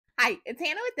Hi, it's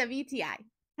Hannah with WTI.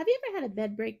 Have you ever had a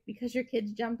bed break because your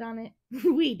kids jumped on it?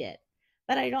 We did.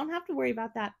 But I don't have to worry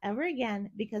about that ever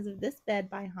again because of this bed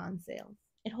by Hansales.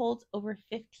 It holds over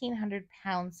 1,500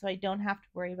 pounds, so I don't have to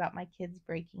worry about my kids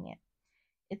breaking it.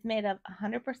 It's made of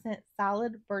 100%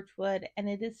 solid birch wood and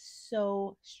it is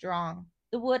so strong.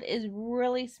 The wood is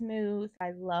really smooth.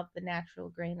 I love the natural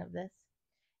grain of this.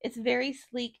 It's very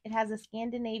sleek. It has a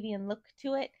Scandinavian look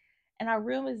to it. And our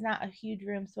room is not a huge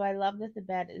room, so I love that the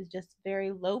bed is just very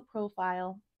low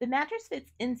profile. The mattress fits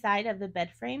inside of the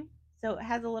bed frame, so it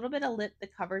has a little bit of lip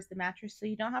that covers the mattress, so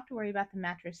you don't have to worry about the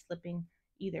mattress slipping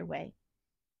either way.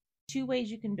 Two ways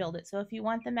you can build it. So if you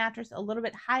want the mattress a little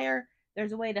bit higher,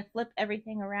 there's a way to flip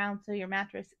everything around so your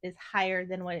mattress is higher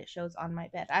than what it shows on my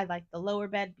bed. I like the lower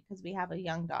bed because we have a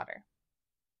young daughter.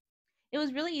 It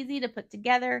was really easy to put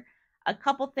together. A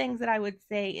couple things that I would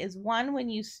say is one,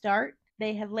 when you start,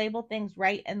 they have labeled things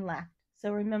right and left.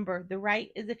 So remember, the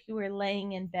right is if you were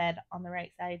laying in bed on the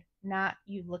right side, not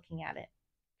you looking at it.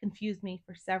 Confused me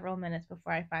for several minutes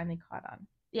before I finally caught on.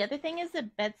 The other thing is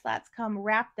the bed slats come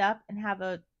wrapped up and have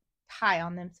a tie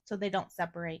on them so they don't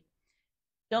separate.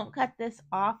 Don't cut this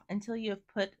off until you have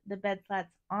put the bed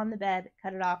slats on the bed,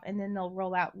 cut it off, and then they'll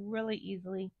roll out really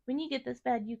easily. When you get this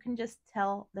bed, you can just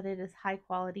tell that it is high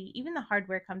quality. Even the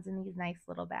hardware comes in these nice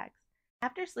little bags.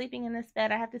 After sleeping in this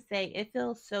bed, I have to say it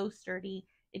feels so sturdy.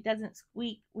 It doesn't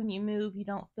squeak when you move. You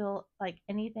don't feel like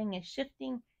anything is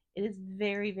shifting. It is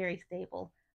very, very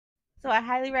stable. So I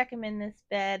highly recommend this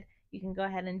bed. You can go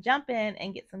ahead and jump in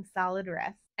and get some solid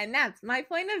rest. And that's my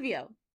point of view.